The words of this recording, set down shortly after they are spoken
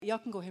y'all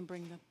can go ahead and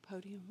bring the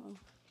podium over.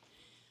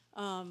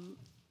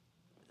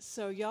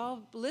 So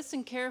y'all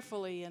listen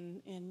carefully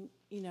and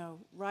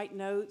write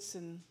notes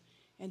and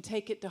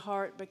take it to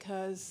heart,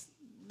 because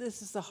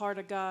this is the heart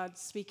of God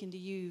speaking to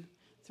you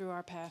through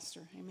our pastor.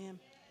 Amen.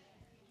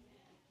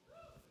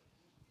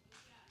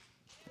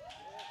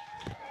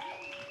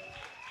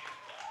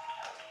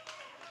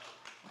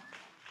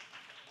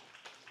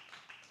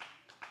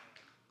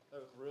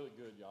 That was really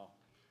good, y'all.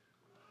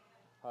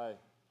 Hey,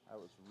 that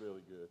was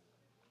really good.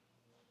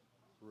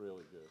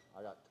 Really good.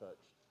 I got touched.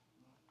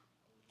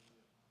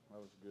 That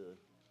was good.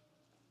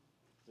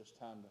 It's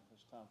time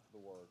for the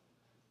word.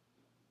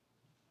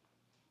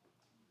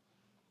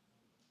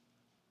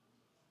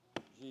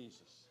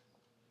 Jesus.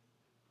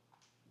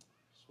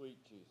 Sweet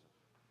Jesus.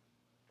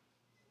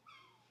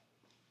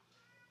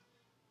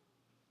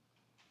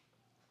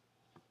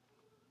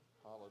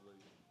 Hallelujah.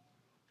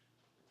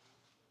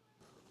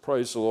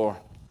 Praise the Lord.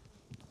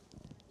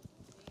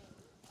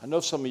 I know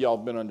some of y'all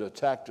have been under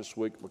attack this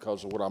week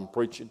because of what I'm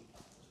preaching.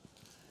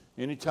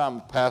 Anytime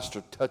a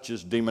pastor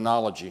touches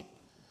demonology,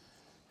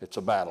 it's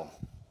a battle.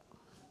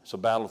 It's a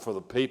battle for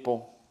the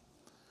people.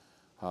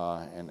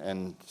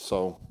 And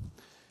so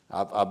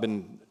I've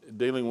been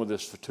dealing with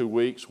this for 2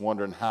 weeks,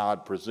 wondering how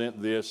I'd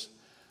present this.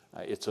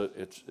 It's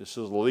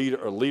a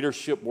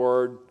leadership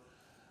word,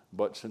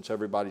 but since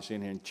everybody's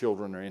in here and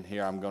children are in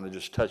here, I'm going to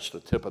just touch the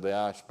tip of the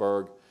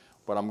iceberg.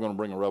 But I'm going to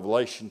bring a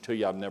revelation to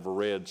you I've never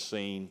read,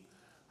 seen,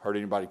 heard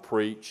anybody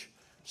preach,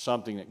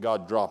 something that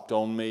God dropped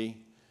on me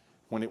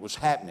when it was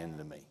happening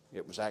to me.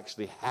 It was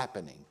actually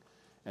happening,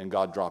 and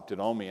God dropped it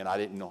on me, and I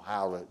didn't know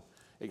how to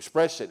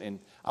express it. And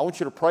I want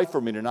you to pray for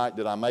me tonight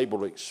that I'm able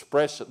to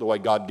express it the way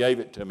God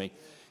gave it to me.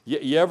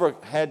 You ever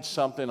had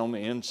something on the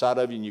inside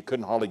of you and you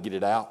couldn't hardly get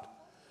it out?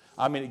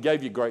 I mean, it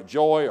gave you great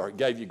joy, or it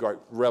gave you great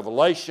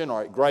revelation,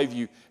 or it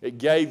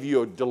gave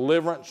you a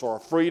deliverance or a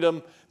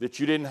freedom that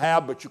you didn't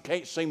have, but you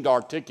can't seem to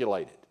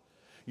articulate it.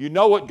 You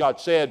know what God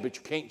said, but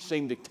you can't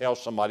seem to tell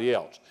somebody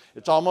else.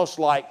 It's almost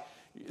like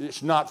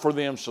it's not for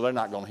them, so they're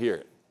not going to hear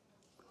it.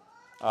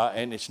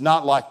 And it's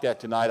not like that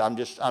tonight. I'm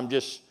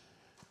just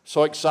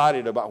so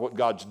excited about what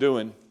God's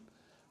doing.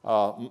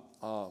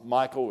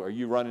 Michael, are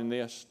you running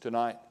this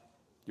tonight?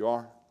 You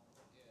are?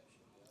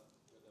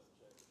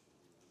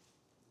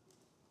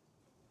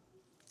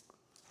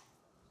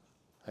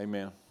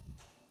 Amen.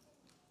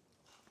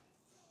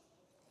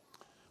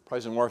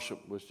 Praise and worship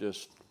was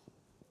just...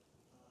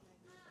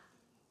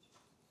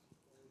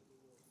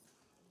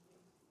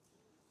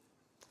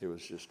 It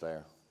was just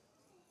there.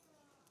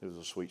 It was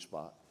a sweet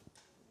spot.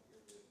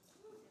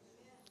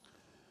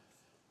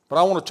 But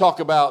I want to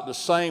talk about the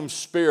same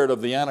spirit of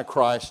the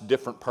Antichrist,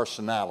 different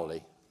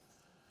personality.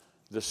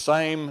 The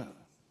same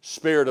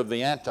spirit of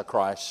the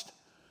Antichrist,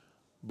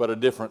 but a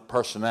different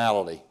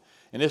personality.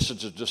 And this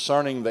is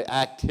discerning the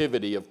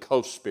activity of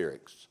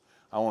co-spirits.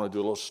 I want to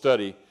do a little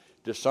study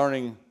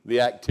discerning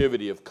the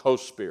activity of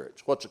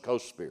co-spirits. What's a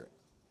co-spirit?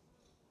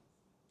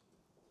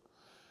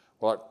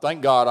 Well,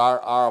 thank God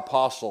our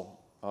apostle,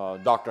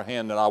 Dr.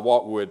 Hand, that I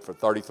walked with for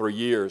 33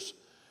 years,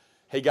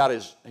 he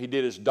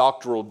did his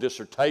doctoral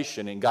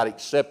dissertation and got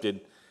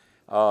accepted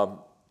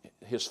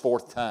his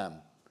fourth time.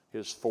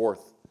 His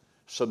fourth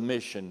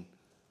submission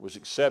was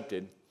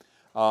accepted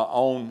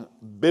on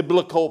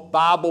biblical,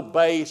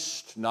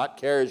 Bible-based, not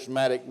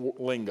charismatic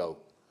lingo,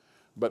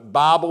 but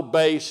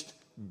Bible-based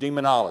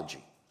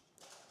demonology.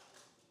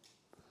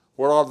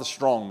 Where are the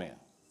strong men?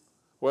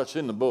 Well, it's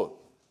in the book.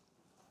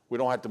 We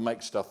don't have to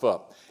make stuff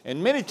up.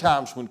 And many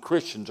times when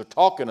Christians are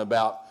talking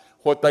about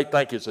what they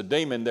think is a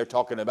demon, they're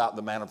talking about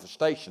the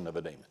manifestation of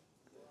a demon.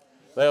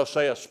 They'll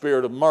say a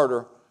spirit of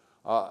murder,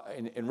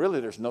 and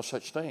really there's no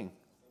such thing.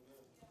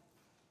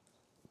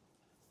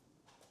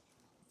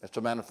 It's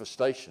a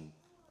manifestation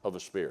of a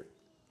spirit.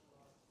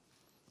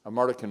 A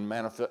murder can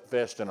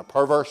manifest in a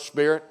perverse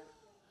spirit,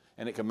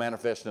 and it can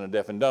manifest in a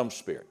deaf and dumb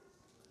spirit.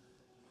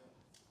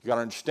 You got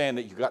to understand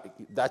that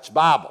that's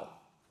Bible.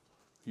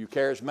 You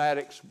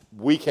charismatics,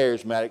 we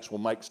charismatics will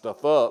make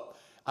stuff up.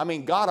 I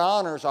mean, God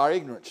honors our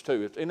ignorance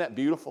too. Isn't that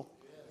beautiful?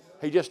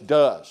 He just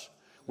does.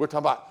 We're talking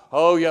about,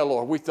 oh yeah,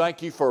 Lord, we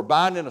thank you for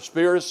binding a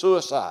spirit of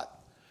suicide.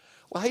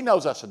 Well, he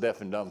knows that's a deaf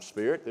and dumb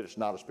spirit, that it's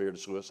not a spirit of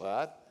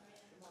suicide.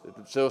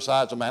 That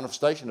suicide's a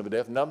manifestation of a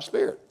deaf and dumb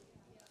spirit.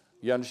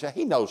 You understand?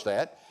 He knows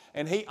that,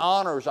 and he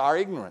honors our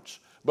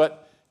ignorance.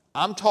 But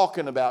I'm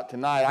talking about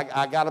tonight,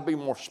 I got to be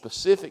more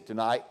specific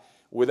tonight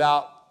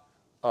without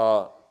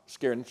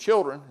scaring the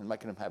children and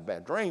making them have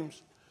bad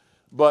dreams.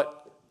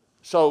 But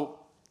so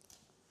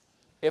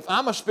if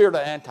I'm a spirit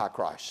of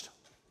Antichrist,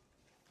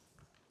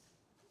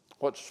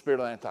 what's the spirit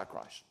of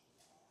Antichrist?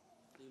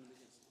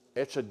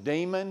 It's a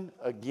demon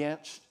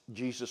against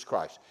Jesus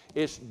Christ.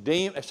 It's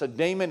a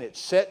demon. It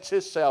sets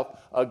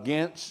itself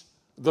against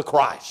the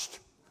Christ.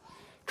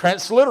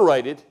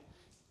 Transliterated,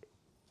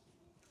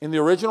 in the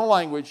original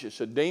language, it's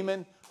a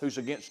demon who's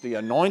against the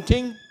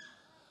anointing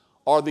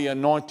or the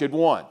anointed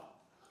one.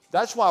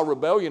 That's why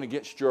rebellion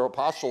against your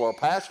apostle or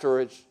pastor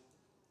is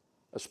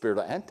a spirit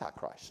of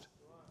Antichrist.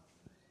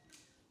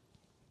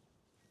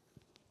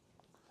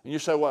 And you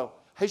say, well,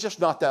 he's just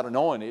not that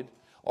anointed,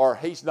 or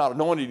he's not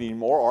anointed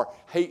anymore, or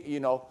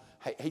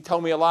he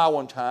told me a lie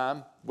one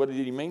time. What did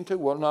he mean to?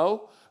 Well,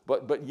 no,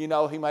 but he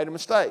made a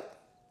mistake.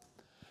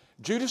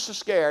 Judas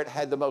Iscariot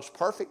had the most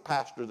perfect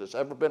pastor that's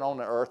ever been on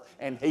the earth,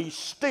 and he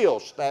still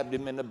stabbed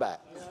him in the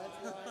back.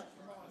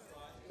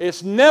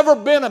 It's never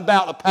been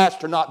about the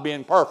pastor not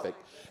being perfect.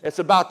 It's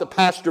about the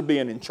pastor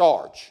being in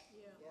charge.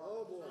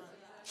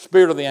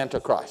 Spirit of the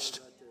Antichrist.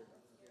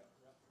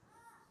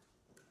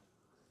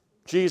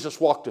 Jesus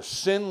walked a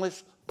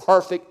sinless,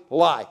 perfect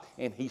life,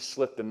 and he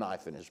slipped a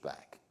knife in his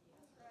back.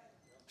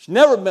 It's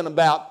never been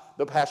about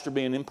the pastor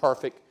being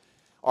imperfect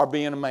or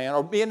being a man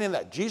or being in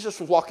that. Jesus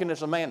was walking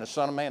as a man, the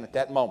Son of Man at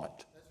that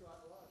moment.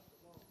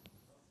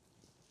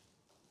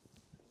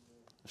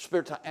 The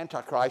spirit of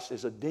Antichrist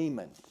is a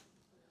demon.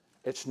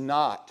 It's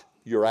not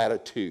your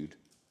attitude.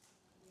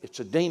 It's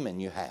a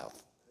demon you have.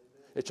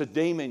 It's a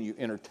demon you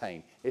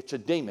entertain. It's a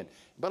demon.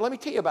 But let me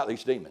tell you about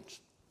these demons.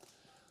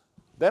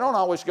 They don't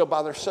always go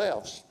by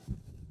themselves.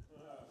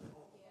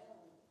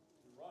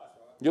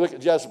 You look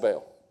at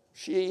Jezebel.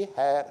 She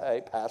had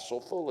a passel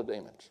full of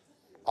demons.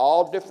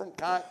 All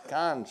different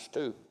kinds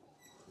too.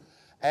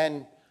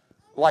 And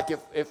like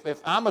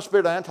if I'm a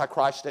spirit of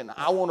Antichrist and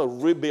I want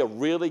to be a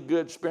really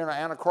good spirit of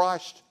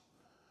Antichrist,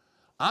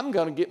 I'm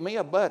going to get me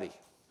a buddy.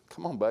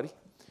 Come on, buddy.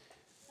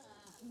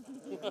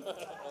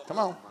 Come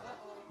on.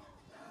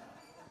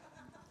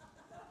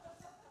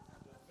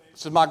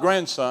 This is my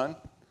grandson,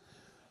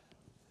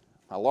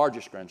 my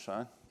largest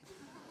grandson.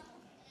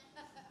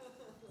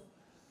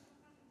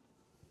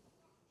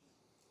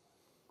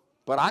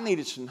 But I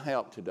needed some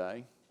help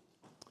today.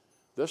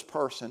 This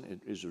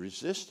person is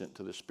resistant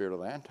to the spirit of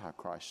the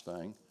Antichrist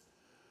thing.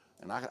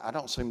 And I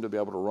don't seem to be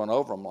able to run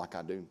over them like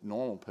I do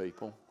normal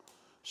people.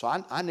 So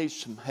I need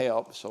some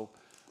help. So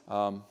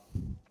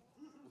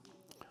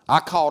I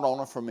called on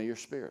a familiar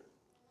spirit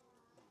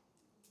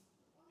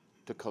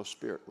to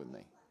co-spirit with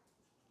me.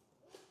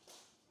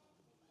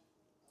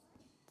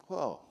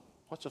 Whoa,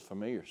 what's a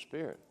familiar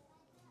spirit?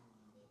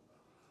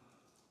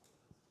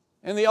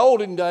 In the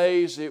olden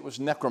days, it was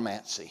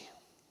necromancy.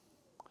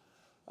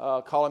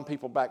 Calling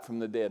people back from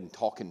the dead and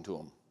talking to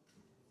them.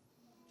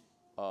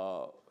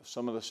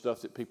 Some of the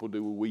stuff that people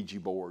do with Ouija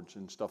boards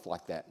and stuff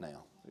like that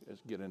now.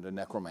 It's get into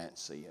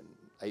necromancy and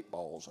 8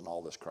 balls and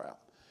all this crap.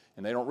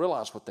 And they don't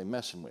realize what they're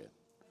messing with.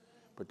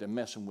 But they're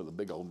messing with a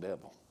big old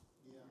devil.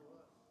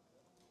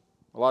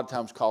 A lot of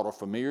times called a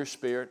familiar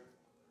spirit.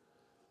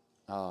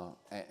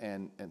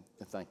 And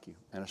thank you.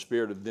 And a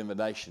spirit of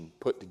divination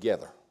put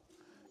together.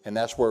 And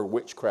that's where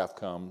witchcraft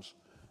comes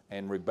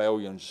and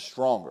rebellion's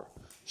stronger.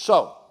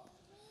 So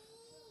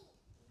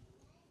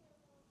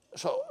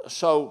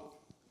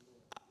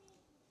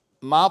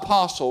my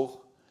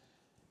apostle,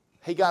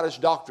 he got his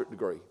doctorate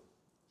degree.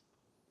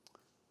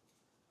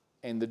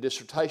 And the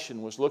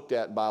dissertation was looked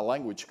at by a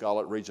language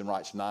scholar that reads and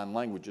writes 9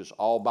 languages,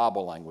 all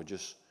Bible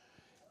languages.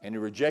 And he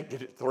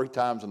rejected it 3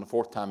 times, and the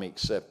 4th time he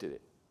accepted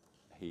it.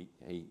 He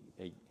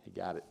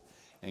got it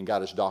and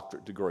got his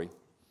doctorate degree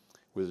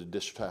with a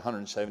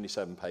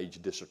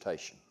 177-page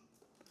dissertation,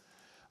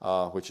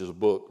 which is a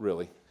book,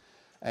 really.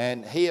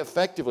 And he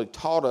effectively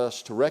taught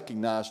us to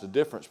recognize the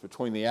difference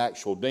between the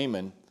actual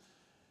demon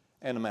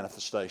and the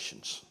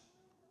manifestations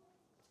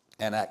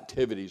and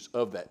activities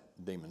of that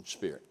demon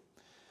spirit.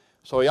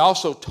 So he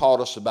also taught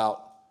us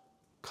about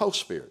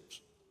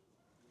co-spirits.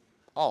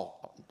 Oh,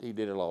 he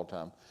did it all the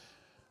time.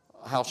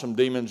 How some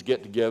demons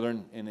get together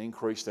and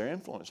increase their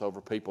influence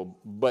over people.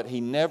 But he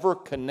never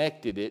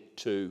connected it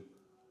to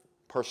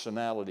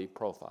personality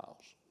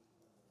profiles.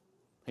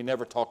 He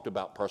never talked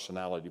about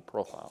personality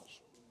profiles.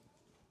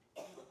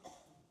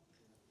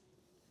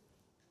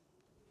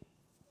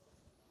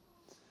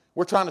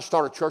 We're trying to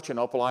start a church in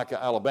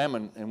Opelika,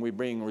 Alabama, and we're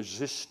being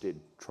resisted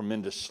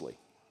tremendously.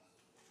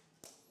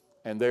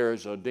 And there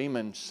is a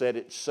demon set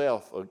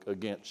itself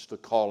against the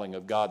calling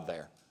of God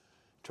there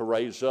to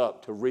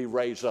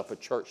re-raise up a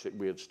church that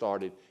we had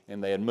started,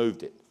 and they had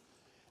moved it.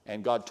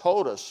 And God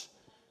told us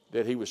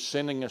that he was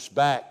sending us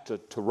back to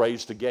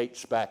raise the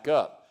gates back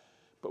up.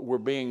 But we're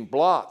being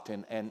blocked.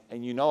 And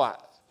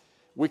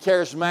we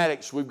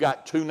charismatics, we've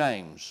got 2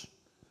 names,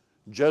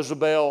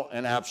 Jezebel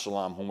and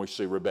Absalom, when we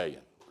see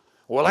rebellion.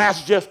 Well,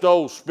 that's just the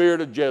old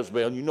spirit of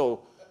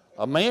Jezebel.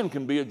 A man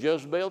can be a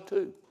Jezebel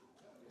too.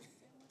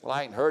 Well,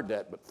 I ain't heard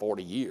that but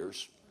 40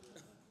 years,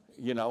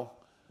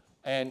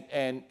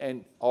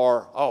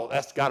 or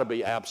that's got to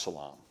be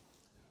Absalom.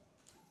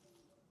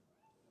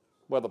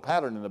 Well, the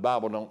pattern in the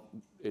Bible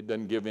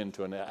doesn't give in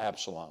to an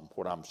Absalom,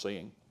 what I'm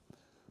seeing.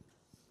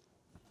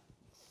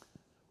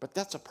 But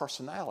that's a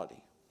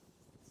personality.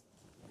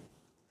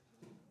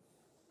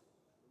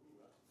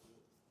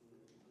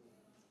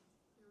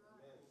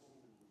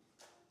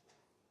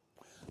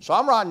 So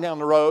I'm riding down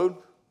the road,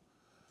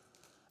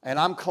 and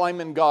I'm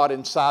claiming God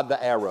inside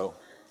the arrow.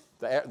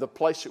 The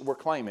place that we're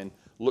claiming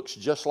looks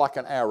just like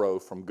an arrow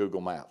from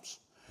Google Maps.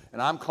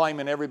 And I'm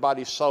claiming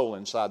everybody's soul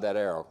inside that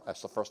arrow.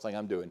 That's the first thing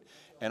I'm doing.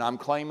 And I'm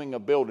claiming a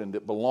building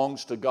that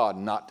belongs to God,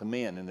 not to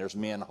men, and there's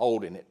men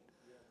holding it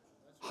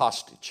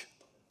hostage.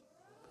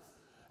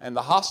 And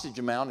the hostage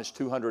amount is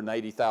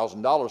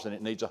 $280,000, and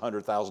it needs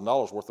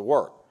 $100,000 worth of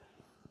work.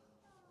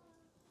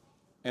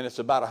 And it's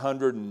about a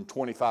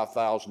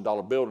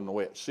 $125,000 building the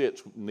way it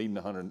sits, needing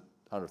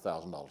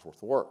 $100,000 worth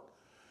of work.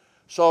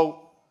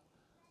 So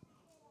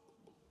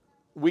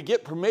we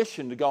get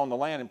permission to go on the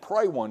land and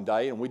pray one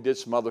day, and we did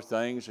some other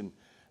things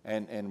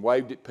and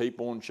waved at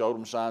people and showed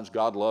them signs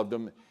God loved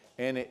them.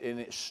 And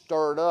it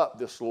stirred up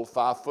this little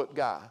 5-foot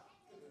guy.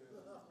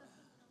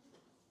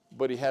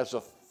 But he has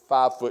a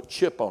 5-foot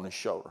chip on his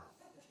shoulder.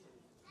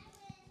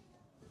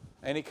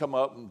 And he come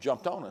up and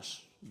jumped on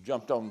us.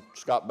 Jumped on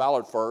Scott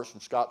Ballard first,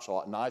 and Scott's a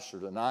lot nicer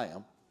than I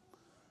am.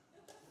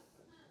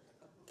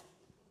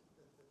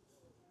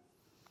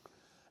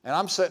 And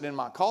I'm sitting in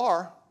my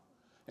car,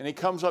 and he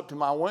comes up to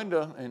my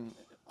window and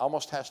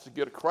almost has to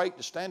get a crate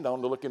to stand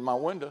on to look in my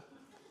window.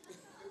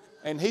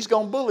 And he's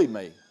going to bully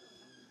me.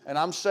 And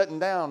I'm sitting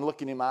down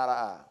looking him eye to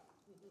eye.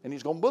 And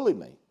he's going to bully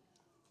me.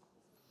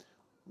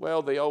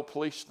 Well, the old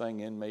police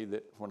thing in me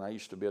that when I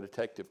used to be a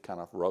detective kind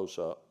of rose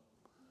up.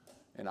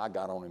 And I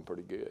got on him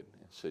pretty good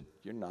and said,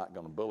 you're not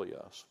going to bully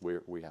us.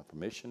 We have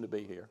permission to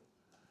be here.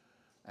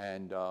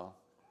 And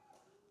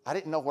I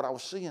didn't know what I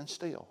was seeing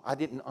still. I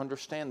didn't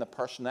understand the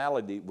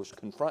personality that was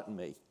confronting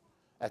me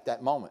at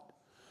that moment.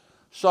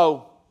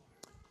 So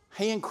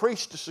he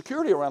increased the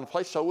security around the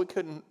place so we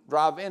couldn't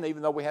drive in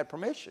even though we had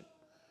permission.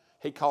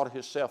 He called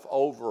himself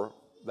over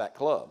that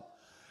club.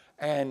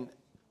 And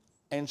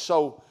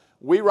so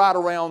we ride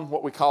around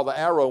what we call the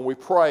Arrow and we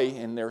pray,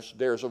 and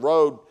there's a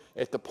road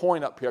at the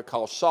point up here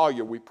called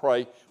Sawyer. We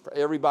pray for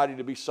everybody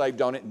to be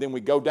saved on it. And then we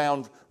go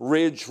down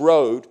Ridge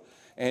Road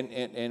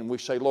and we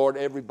say, Lord,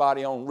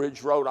 everybody on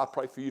Ridge Road, I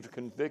pray for you to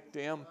convict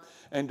them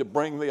and to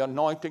bring the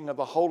anointing of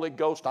the Holy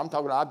Ghost. I've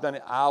done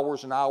it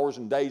hours and hours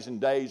and days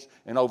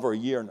and over a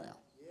year now.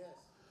 Yes.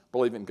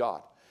 Believe in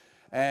God.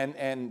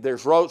 And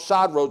there's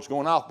side roads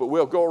going off, but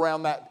we'll go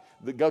around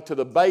go to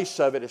the base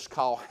of it. It's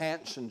called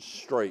Hanson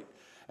Street.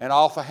 And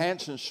off of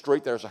Hanson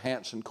Street, there's a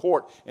Hanson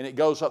Court, and it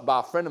goes up by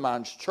a friend of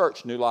mine's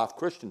church, New Life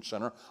Christian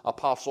Center,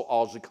 Apostle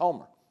Ozzie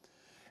Comer.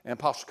 And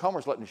Apostle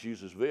Comer's letting us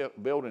use his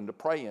building to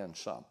pray in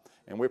some.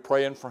 And we're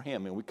praying for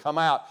him. And we come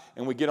out,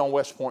 and we get on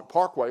West Point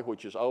Parkway,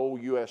 which is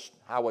old U.S.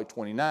 Highway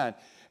 29,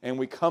 and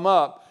we come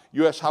up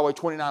U.S. Highway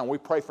 29. We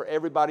pray for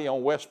everybody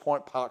on West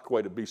Point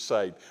Parkway to be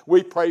saved.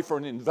 We pray for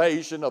an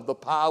invasion of the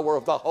power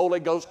of the Holy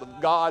Ghost of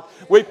God.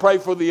 We pray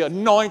for the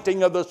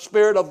anointing of the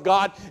Spirit of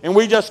God. And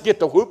we just get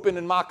to whooping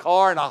in my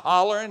car and a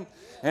hollering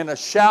and a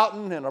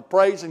shouting and a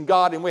praising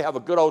God. And we have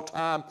a good old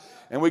time.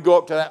 And we go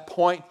up to that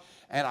point.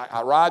 And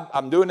I ride.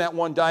 I'm doing that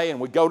one day. And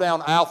we go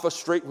down Alpha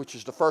Street, which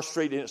is the first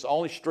street. And it's the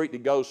only street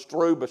that goes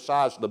through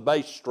besides the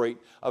base street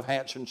of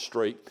Hanson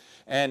Street.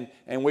 And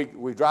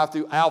we drive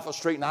through Alpha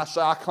Street, and I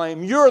say, I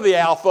claim you're the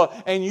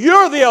Alpha and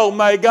you're the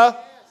Omega.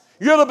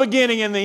 You're the beginning and the